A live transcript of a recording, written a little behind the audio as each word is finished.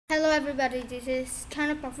Hello everybody, this is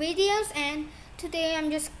kind of videos, and today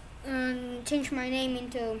I'm just change my name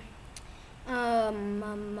into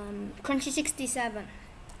Crunchy67.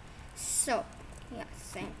 So yeah,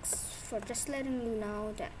 thanks for just letting me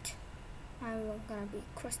know that I'm gonna be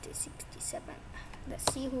Krusty67.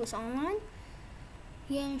 Let's see who's online.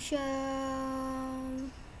 Yansha,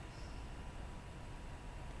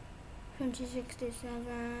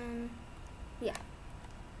 Crunchy67. Yeah.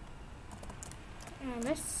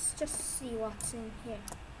 Let's just see what's in here.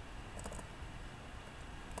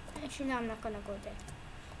 Actually, I'm not gonna go there.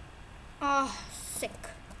 Oh, sick.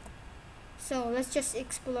 So let's just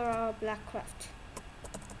explore our Blackcraft.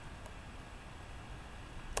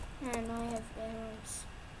 And I have arrows.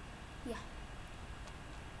 Yeah.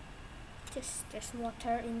 There's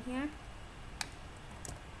water in here.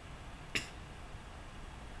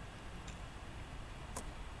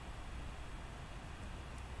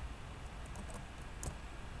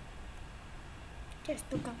 There's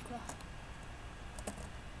Blackcraft.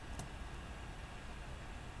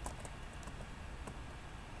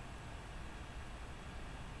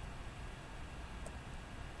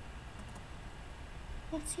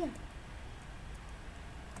 What's here?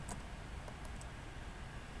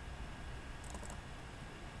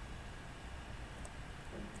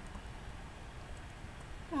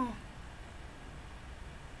 Oh.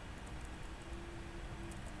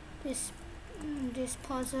 This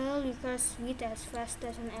puzzle requires speed as fast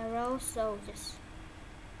as an arrow, so just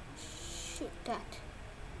shoot that.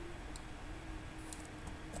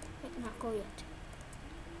 Wait, not go yet.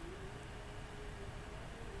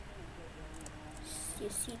 You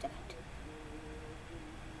see that?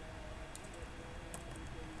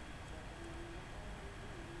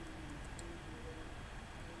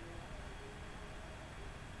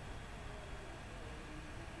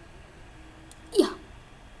 Yeah.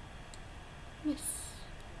 Yes.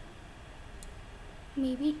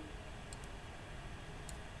 Maybe.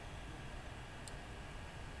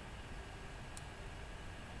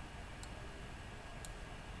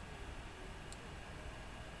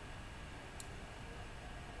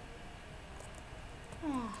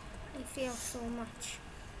 Oh, I fail so much.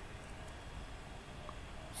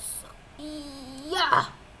 So, yeah.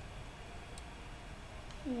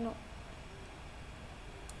 No.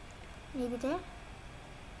 Maybe there.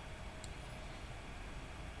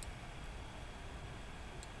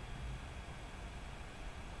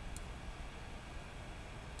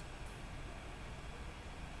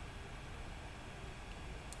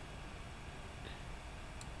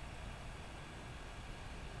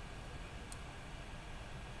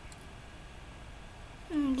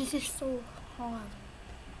 This is so hard.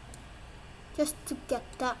 Just to get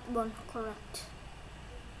that one correct.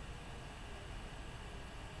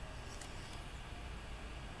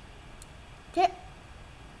 Okay.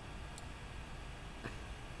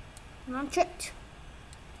 Launch it.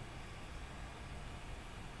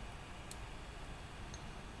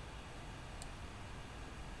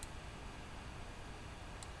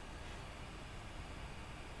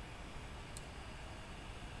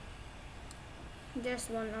 There's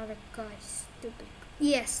one other guy, stupid.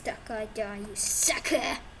 Yes, that guy died, you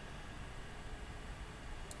sucker!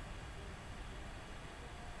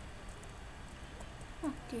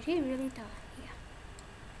 Oh, did he really die?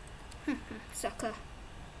 Yeah. Sucker.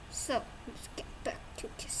 So, let's get back to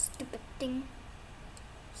this stupid thing.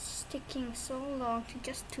 It's taking so long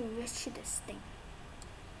to reach this thing.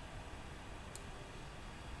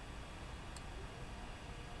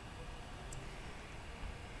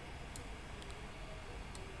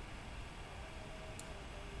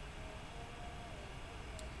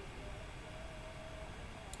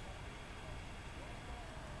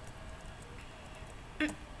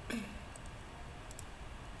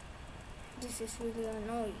 This is really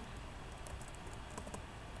annoying.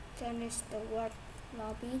 Then is the word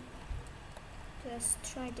lobby. Let's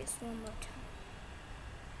try this one more time.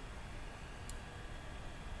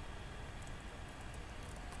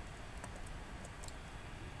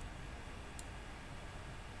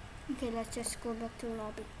 Okay, let's just go back to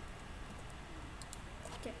lobby.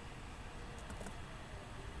 Okay.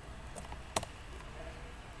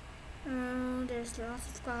 There's lots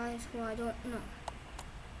of guys who I don't know.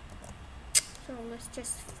 So let's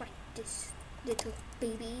just fight this little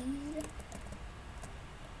baby.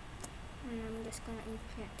 And I'm just gonna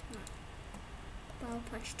implant my power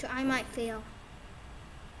punch too. I might fail.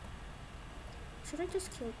 Should I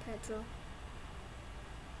just kill Pedro?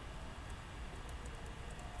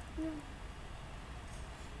 No.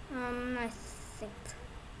 I think.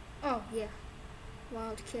 Oh yeah.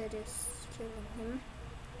 Wild Kid is killing him.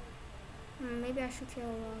 Maybe I should kill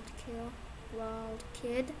Wild Kill. wild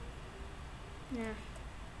kid. Nah.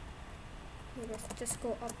 Okay, let's just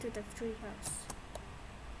go up to the treehouse.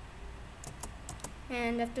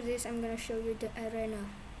 And after this, I'm gonna show you the arena.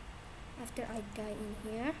 After I die in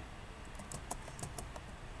here.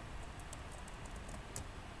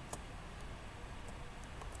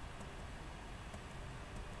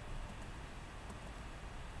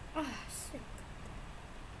 Ah, sick.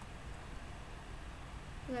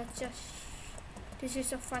 Let's just. This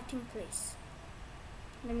is a fighting place.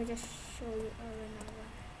 Let me just show you arena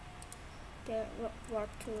one. There, warp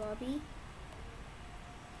to lobby.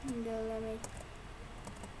 And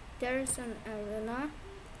there is an arena.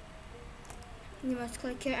 You must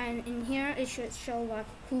click here, and in here it should show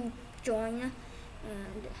who joined.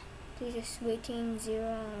 And this is waiting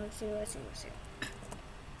 0, 0, 0, 0.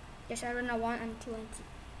 There's arena 1 and 2 and 3.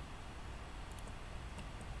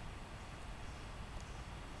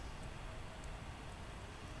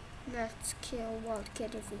 Let's kill wild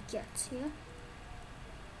kid if he gets here.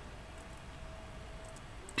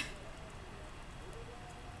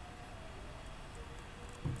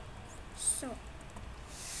 So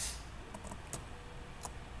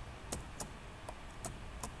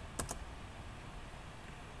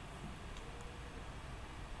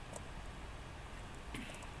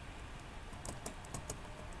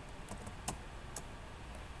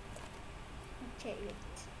okay, wait.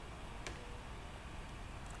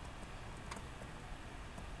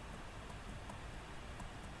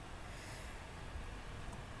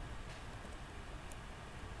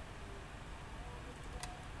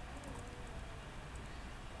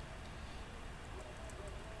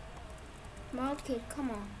 Wild kid,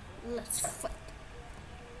 come on, let's fight.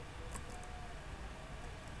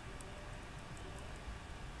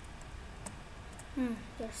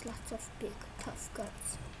 There's lots of big tough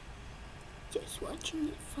guys. Just watching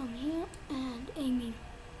it from here and aiming.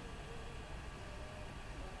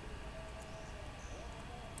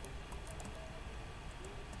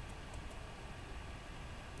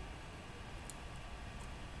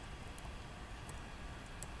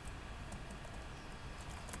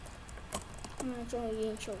 I'm gonna join the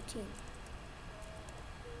intro team.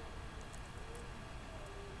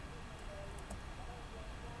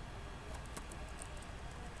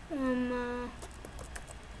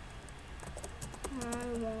 I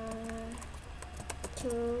want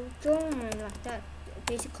to join like that.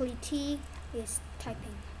 Basically, T is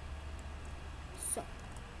typing. So,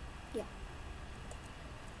 yeah.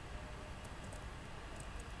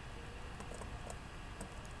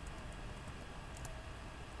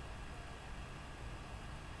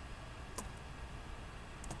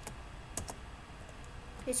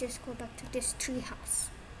 Let's just go back to this tree house.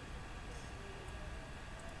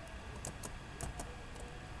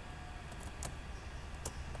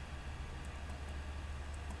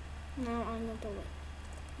 Now I know the way.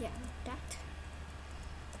 Yeah, like that.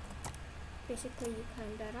 Basically, you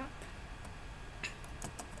climb that up.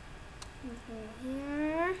 You go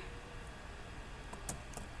here.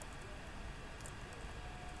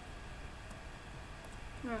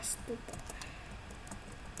 Ah, stupid.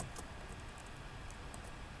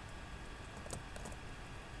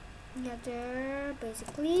 Yeah, there.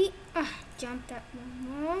 Basically, jump that one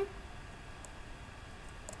more.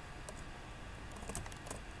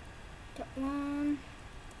 That one.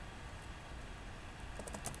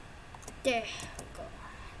 There we go.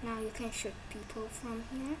 Now you can shoot people from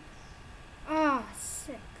here. Ah,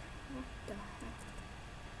 sick. What the heck?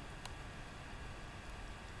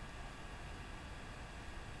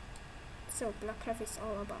 So Blackcraft is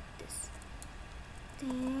all about this.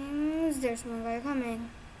 Things. There's one guy coming.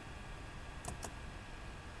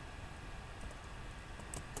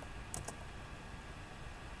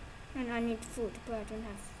 And I need food, but I don't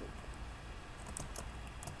have food.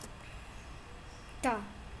 Duh.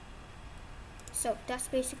 So that's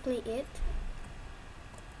basically it.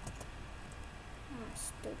 Ah,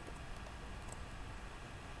 stupid.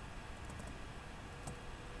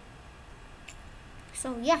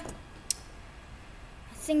 So yeah,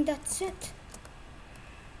 I think that's it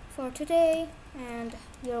for today, and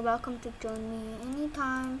you're welcome to join me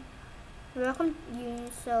anytime. You're welcome you.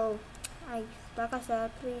 So like I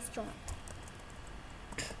said, please join.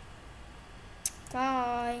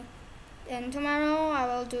 Bye. And tomorrow I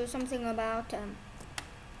will do something about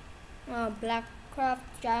Blackcraft,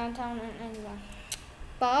 Giant Town, and anyone.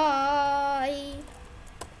 Bye.